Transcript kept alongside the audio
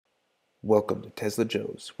Welcome to Tesla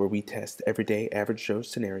Joe's, where we test everyday average Joe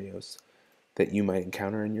scenarios that you might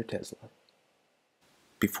encounter in your Tesla.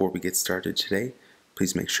 Before we get started today,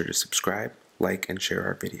 please make sure to subscribe, like, and share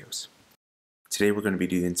our videos. Today we're going to be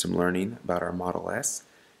doing some learning about our Model S,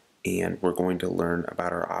 and we're going to learn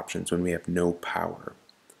about our options when we have no power.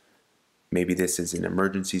 Maybe this is an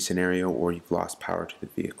emergency scenario or you've lost power to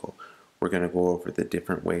the vehicle. We're going to go over the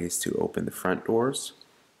different ways to open the front doors,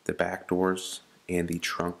 the back doors, and the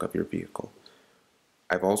trunk of your vehicle.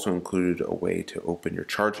 I've also included a way to open your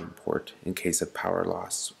charging port in case of power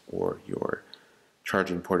loss or your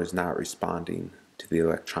charging port is not responding to the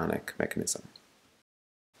electronic mechanism.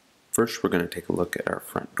 First, we're going to take a look at our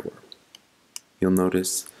front door. You'll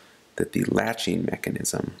notice that the latching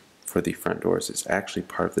mechanism for the front doors is actually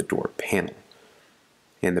part of the door panel,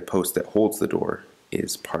 and the post that holds the door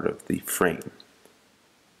is part of the frame.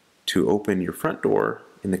 To open your front door,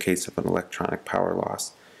 in the case of an electronic power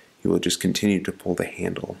loss, you will just continue to pull the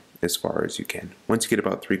handle as far as you can. Once you get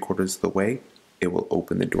about 3/4 of the way, it will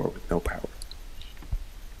open the door with no power.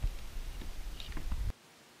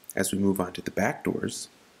 As we move on to the back doors,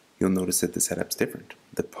 you'll notice that the setup's different.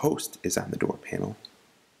 The post is on the door panel,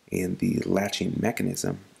 and the latching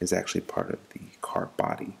mechanism is actually part of the car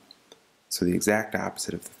body. So the exact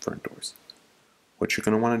opposite of the front doors. What you're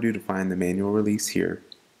going to want to do to find the manual release here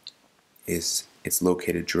is it's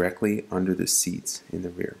located directly under the seats in the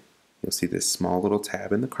rear. You'll see this small little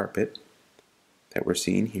tab in the carpet that we're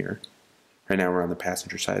seeing here. Right now we're on the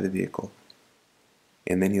passenger side of the vehicle.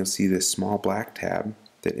 And then you'll see this small black tab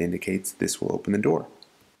that indicates this will open the door.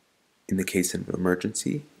 In the case of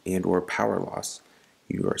emergency and or power loss,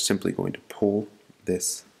 you are simply going to pull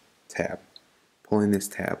this tab. Pulling this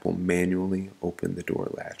tab will manually open the door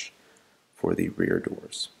latch for the rear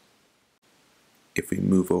doors. If we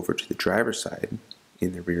move over to the driver's side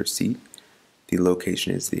in the rear seat, the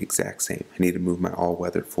location is the exact same. I need to move my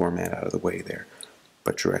all-weather floor mat out of the way there.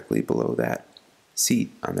 But directly below that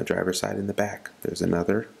seat on the driver's side in the back, there's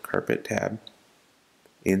another carpet tab.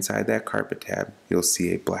 Inside that carpet tab, you'll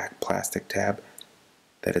see a black plastic tab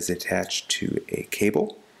that is attached to a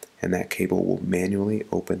cable, and that cable will manually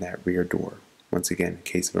open that rear door, once again in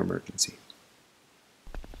case of emergency.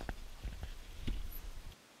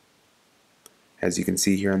 As you can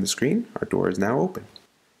see here on the screen, our door is now open.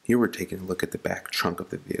 Here we're taking a look at the back trunk of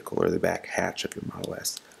the vehicle, or the back hatch of your Model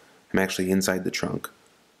S. I'm actually inside the trunk,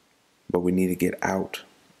 but we need to get out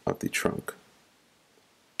of the trunk.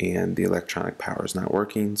 And the electronic power is not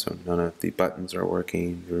working, so none of the buttons are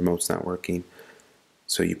working, the remote's not working.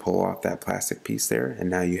 So you pull off that plastic piece there, and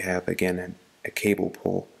now you have, again, a cable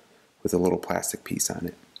pull with a little plastic piece on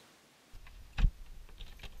it.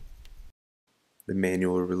 The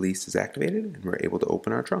manual release is activated, and we're able to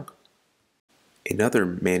open our trunk. Another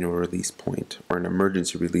manual release point, or an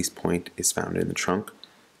emergency release point, is found in the trunk,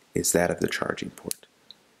 is that of the charging port.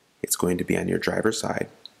 It's going to be on your driver's side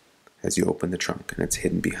as you open the trunk, and it's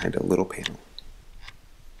hidden behind a little panel.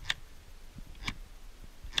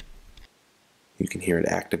 You can hear it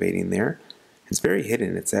activating there. It's very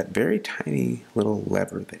hidden. It's that very tiny little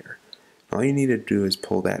lever there. All you need to do is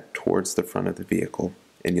pull that towards the front of the vehicle,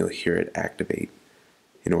 and you'll hear it activate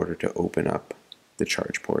in order to open up the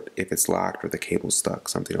charge port if it's locked or the cable's stuck,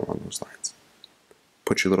 something along those lines.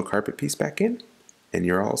 Put your little carpet piece back in, and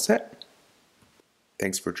you're all set.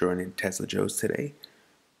 Thanks for joining Tesla Joe's today.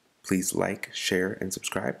 Please like, share, and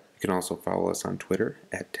subscribe. You can also follow us on Twitter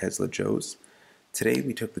at Tesla Joe's. Today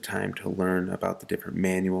we took the time to learn about the different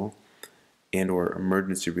manual and or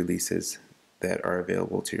emergency releases that are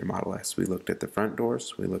available to your Model S. We looked at the front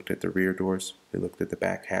doors, we looked at the rear doors, we looked at the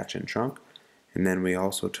back hatch and trunk, and then we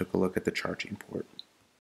also took a look at the charging port.